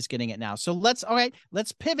country is getting it now. So let's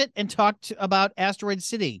pivot and talk about Asteroid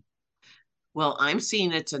City. Well, I'm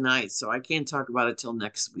seeing it tonight, so I can't talk about it till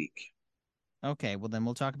next week. Okay, well then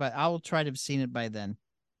we'll talk about it. I will try to have seen it by then.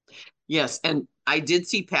 Yes, and I did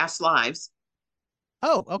see Past Lives.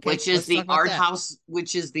 Oh, okay. Which is the art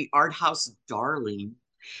house darling,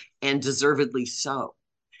 and deservedly so.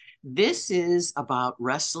 This is about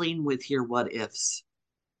wrestling with your what ifs.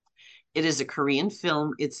 It is a Korean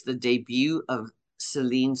film. It's the debut of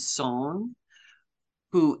Celine Song,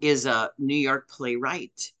 who is a New York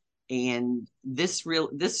playwright. And this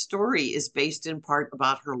story is based in part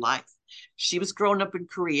about her life. She was growing up in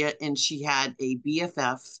Korea, and she had a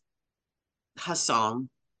BFF, Hasong,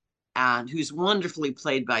 and who's wonderfully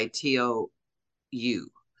played by Teo Yu.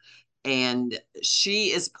 And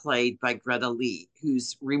she is played by Greta Lee,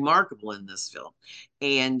 who's remarkable in this film.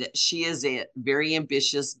 And she is a very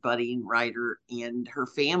ambitious budding writer, and her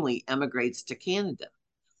family emigrates to Canada.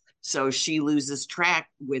 So she loses track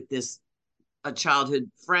with a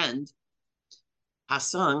childhood friend,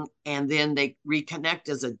 Ha-sung, and then they reconnect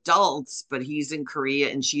as adults, but he's in Korea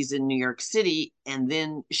and she's in New York City. And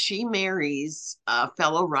then she marries a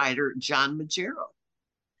fellow writer, John Magero.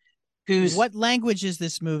 What language is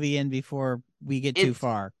this movie in before we get too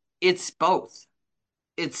far? It's both.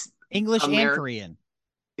 It's English and Korean.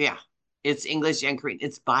 Yeah, it's English and Korean.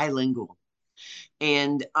 It's bilingual.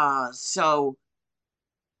 And so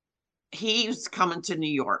he's coming to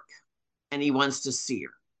New York and he wants to see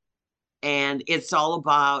her. And it's all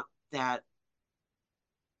about that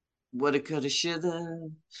woulda, coulda, shoulda.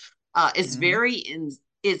 It's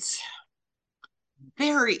it's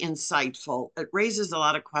very insightful. It raises a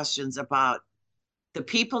lot of questions about the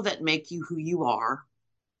people that make you who you are,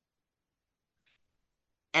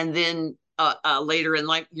 and then later in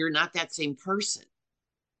life, you're not that same person,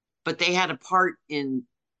 but they had a part in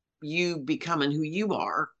you becoming who you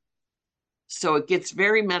are. So it gets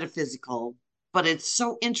very metaphysical, but it's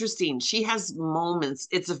so interesting. She has moments.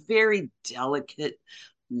 It's a very delicate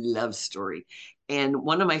love story. And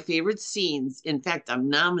one of my favorite scenes, in fact, I'm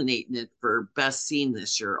nominating it for best scene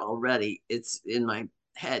this year already. It's in my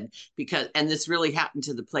head because, and this really happened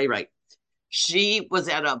to the playwright. She was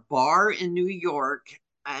at a bar in New York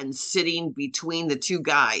and sitting between the two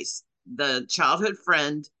guys, the childhood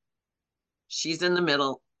friend, she's in the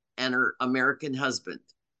middle, and her American husband.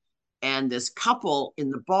 And this couple in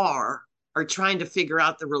the bar are trying to figure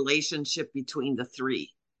out the relationship between the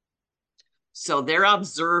three. So they're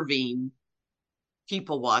observing,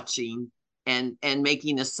 people watching, and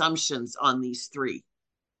making assumptions on these three.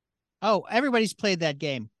 Oh, everybody's played that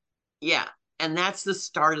game. Yeah. And that's the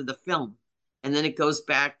start of the film. And then it goes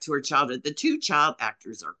back to her childhood. The two child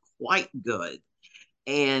actors are quite good.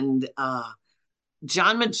 And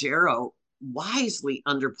John Magero wisely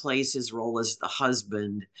underplays his role as the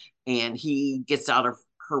husband, and he gets out of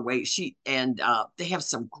her way. They have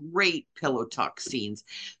some great pillow talk scenes.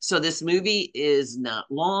 So this movie is not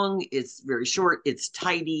long, it's very short, it's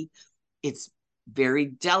tidy, it's very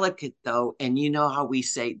delicate though, and you know how we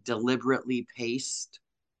say deliberately paced.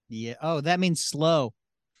 Yeah. Oh, that means slow.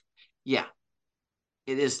 Yeah,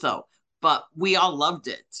 it is so, but we all loved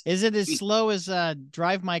it. Is it as slow as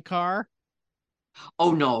Drive My Car?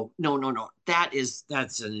 Oh no, no, no, no.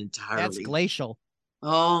 That's an entirely, that's glacial.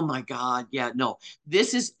 Oh my God. Yeah, no.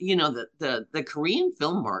 This is, the Korean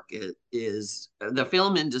film market is the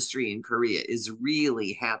film industry in Korea is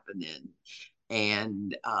really happening.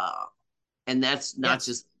 And that's not Yes.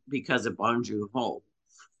 just because of Bong Joon-ho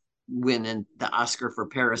winning the Oscar for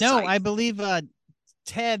Parasite. No, I believe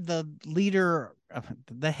Ted, the leader,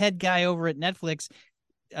 the head guy over at Netflix,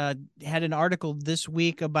 had an article this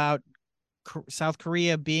week about South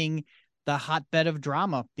Korea being the hotbed of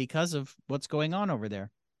drama because of what's going on over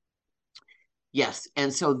there. Yes,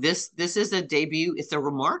 and so this is a debut. It's a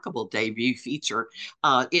remarkable debut feature.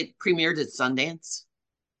 It premiered at Sundance,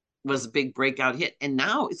 was a big breakout hit, and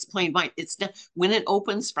now it's playing by. It's not, when it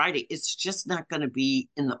opens Friday. It's just not going to be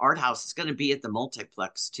in the art house. It's going to be at the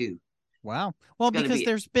multiplex too. Wow. Well, because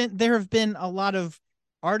there have been a lot of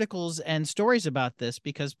articles and stories about this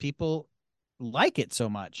because people like it so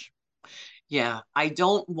much. Yeah, I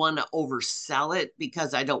don't want to oversell it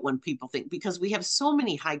because I don't want people think, because we have so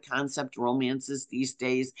many high concept romances these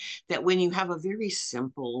days that when you have a very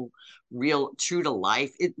simple, real, true to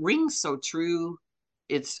life, it rings so true.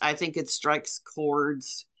 I think it strikes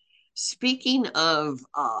chords. Speaking of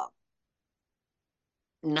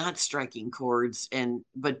not striking chords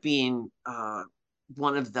but being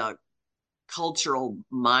one of the cultural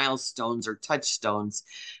milestones or touchstones,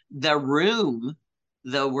 The Room,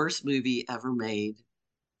 the worst movie ever made.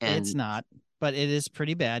 And it's not, but it is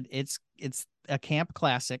pretty bad. It's a camp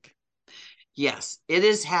classic. Yes,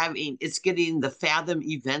 it's getting the Fathom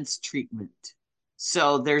Events treatment.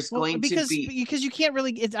 So there's going to be, because you can't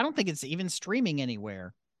really, I don't think it's even streaming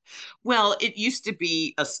anywhere. Well, it used to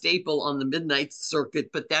be a staple on the midnight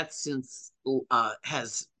circuit, but that since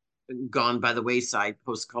has gone by the wayside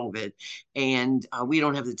post COVID, and we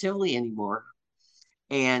don't have the Tivoli anymore.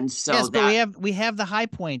 And so yes, but we have the High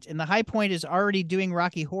Point, and the High Point is already doing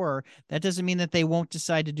Rocky Horror. That doesn't mean that they won't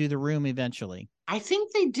decide to do The Room eventually. I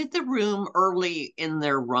think they did The Room early in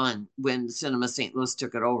their run when Cinema St. Louis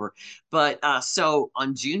took it over. But so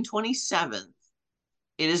on June 27th,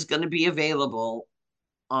 it is going to be available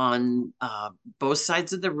on both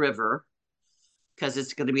sides of the river, because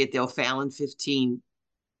it's going to be at the O'Fallon 15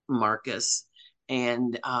 Marcus.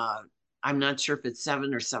 And I'm not sure if it's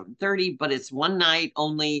 7 or 7:30, but it's one night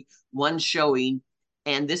only, one showing.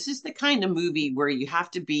 And this is the kind of movie where you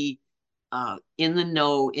have to be in the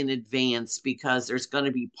know in advance, because there's going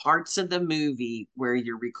to be parts of the movie where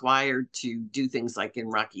you're required to do things like in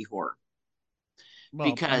Rocky Horror.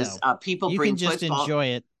 Well, because people bring football. You can just enjoy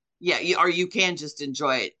it. Yeah, or you can just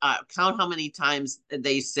enjoy it. Count how many times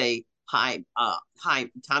they say hi.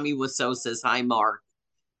 Hi, Tommy Wiseau says hi, Mark.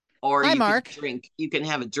 Or hi, you Mark. can drink. You can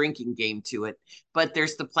have a drinking game to it. But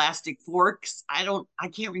there's the plastic forks. I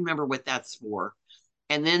can't remember what that's for.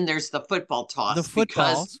 And then there's the football toss. The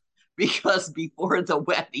footballs. Because before the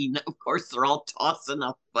wedding, of course, they're all tossing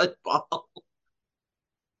a football.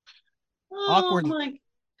 Awkward.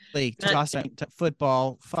 tossing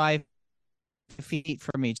football 5 feet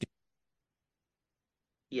from each.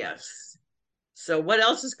 Yes. So what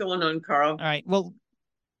else is going on, Carl? All right. Well,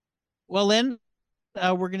 Lynn,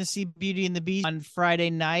 we're going to see Beauty and the Beast on Friday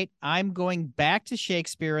night. I'm going back to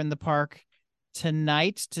Shakespeare in the Park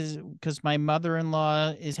tonight because my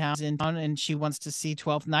mother-in-law is in town and she wants to see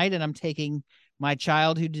 12th Night, and I'm taking my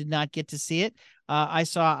child who did not get to see it. I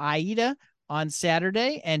saw Aida on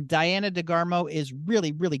Saturday, and Diana DeGarmo is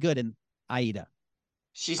really, really good in Aida.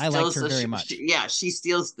 I liked her very much. She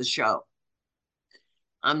steals the show.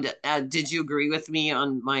 Did you agree with me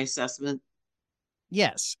on my assessment?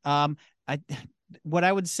 Yes. What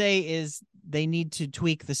I would say is they need to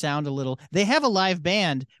tweak the sound a little. They have a live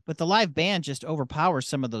band, but the live band just overpowers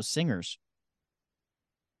some of those singers.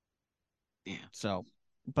 Yeah. So,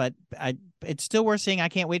 but it's still worth seeing. I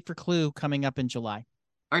can't wait for Clue coming up in July.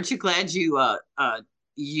 Aren't you glad you got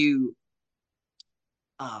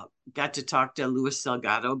to talk to Louis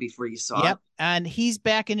Salgado before you saw it? Yep, and he's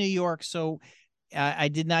back in New York, so I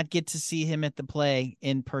did not get to see him at the play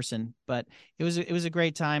in person, but it was a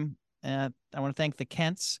great time. I want to thank the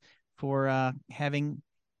Kents for having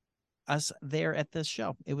us there at this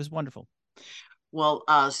show. It was wonderful. Well,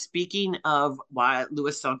 speaking of why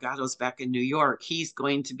Louis Salgado's back in New York, he's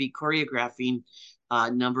going to be choreographing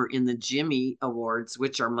number in the Jimmy Awards,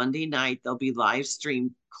 which are Monday night. They'll be live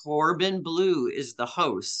streamed. Corbin Bleu is the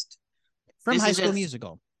host. From High School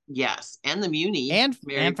Musical. Yes, and the Muni. And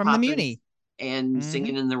from the Muni. And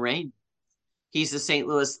Singing in the Rain. He's the St.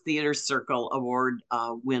 Louis Theater Circle Award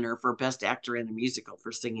winner for Best Actor in a Musical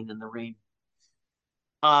for Singing in the Rain.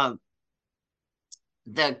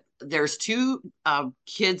 There's two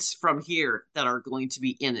kids from here that are going to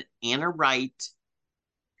be in it. Anna Wright,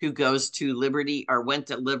 who went to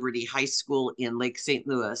Liberty High School in Lake St.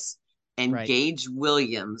 Louis, and Gage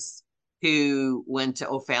Williams, who went to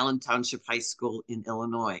O'Fallon Township High School in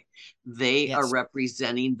Illinois. They are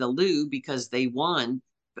representing the Lou because they won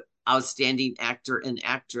Outstanding Actor and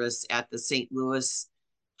Actress at the St. Louis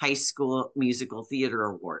High School Musical Theater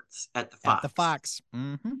Awards at the Fox. At the Fox.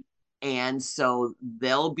 Mm-hmm. And so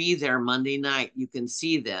they'll be there Monday night. You can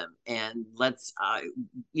see them, and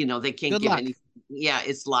they can't give any. Yeah,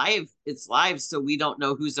 it's live. It's live. So we don't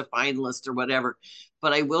know who's a finalist or whatever.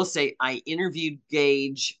 But I will say I interviewed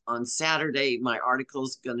Gage on Saturday. My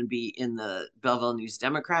article's going to be in the Belleville News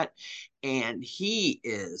Democrat, and he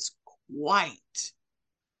is quite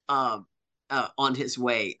on his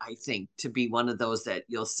way, I think, to be one of those that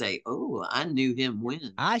you'll say, oh, I knew him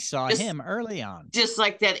when. I saw him early on. Just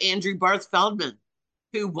like that Andrew Barth Feldman,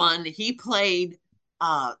 who won. He played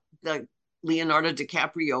the Leonardo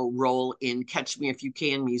DiCaprio role in Catch Me If You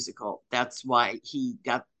Can musical. That's why he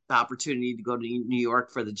got the opportunity to go to New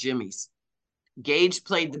York for the Jimmys. Gage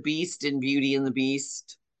played the Beast in Beauty and the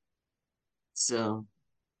Beast. So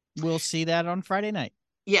we'll see that on Friday night.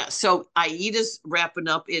 Yeah, so Aida's wrapping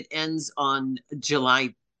up. It ends on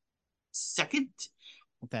July 2nd.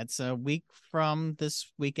 That's a week from this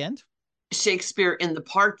weekend. Shakespeare in the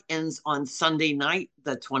Park ends on Sunday night,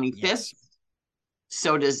 the 25th. Yes.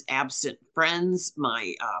 So does Absent Friends.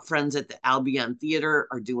 My friends at the Albion Theater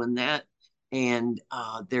are doing that. And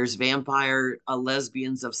there's Vampire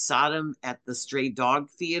Lesbians of Sodom at the Stray Dog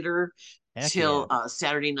Theater. Till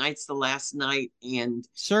Saturday night's the last night, and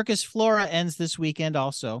Circus Flora ends this weekend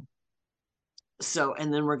also. So,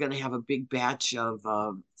 and then we're going to have a big batch of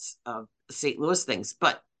St. Louis things.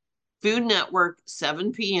 But Food Network,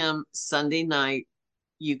 7 p.m. Sunday night,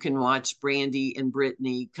 you can watch Brandi and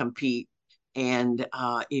Brittany compete. And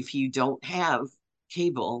if you don't have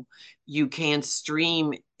cable, you can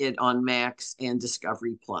stream it on Max and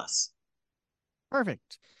Discovery Plus.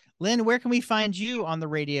 Perfect. Lynn, where can we find you on the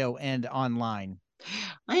radio and online?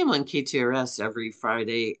 I am on KTRS every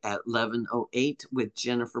Friday at 11:08 with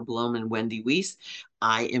Jennifer Blome and Wendy Weiss.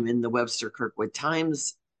 I am in the Webster Kirkwood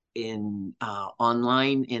Times in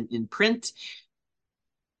online and in print.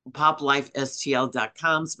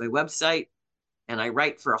 PopLifeSTL.com is my website. And I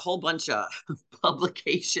write for a whole bunch of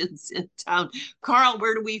publications in town. Carl,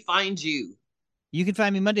 where do we find you? You can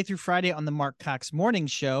find me Monday through Friday on the Mark Cox Morning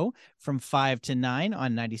Show from 5 to 9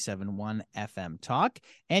 on 97.1 FM Talk.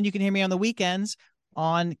 And you can hear me on the weekends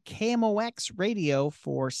on KMOX Radio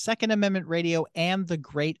for Second Amendment Radio and The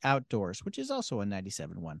Great Outdoors, which is also on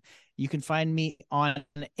 97.1. You can find me on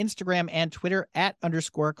Instagram and Twitter at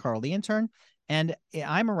 _Carl the Intern. And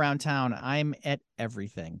I'm around town. I'm at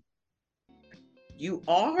everything. You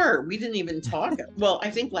are. We didn't even talk. Well,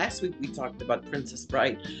 I think last week we talked about Princess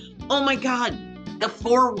Bride. Oh my God. The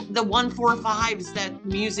 145s, that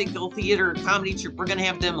musical theater comedy troupe, we're going to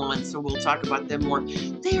have them on, so we'll talk about them more.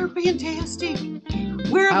 They are fantastic.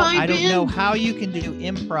 Where have I don't been? know how you can do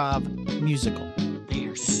improv musical. They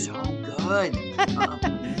are so good.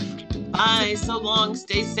 Bye. So long.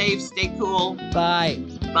 Stay safe. Stay cool. Bye.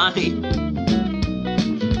 Bye.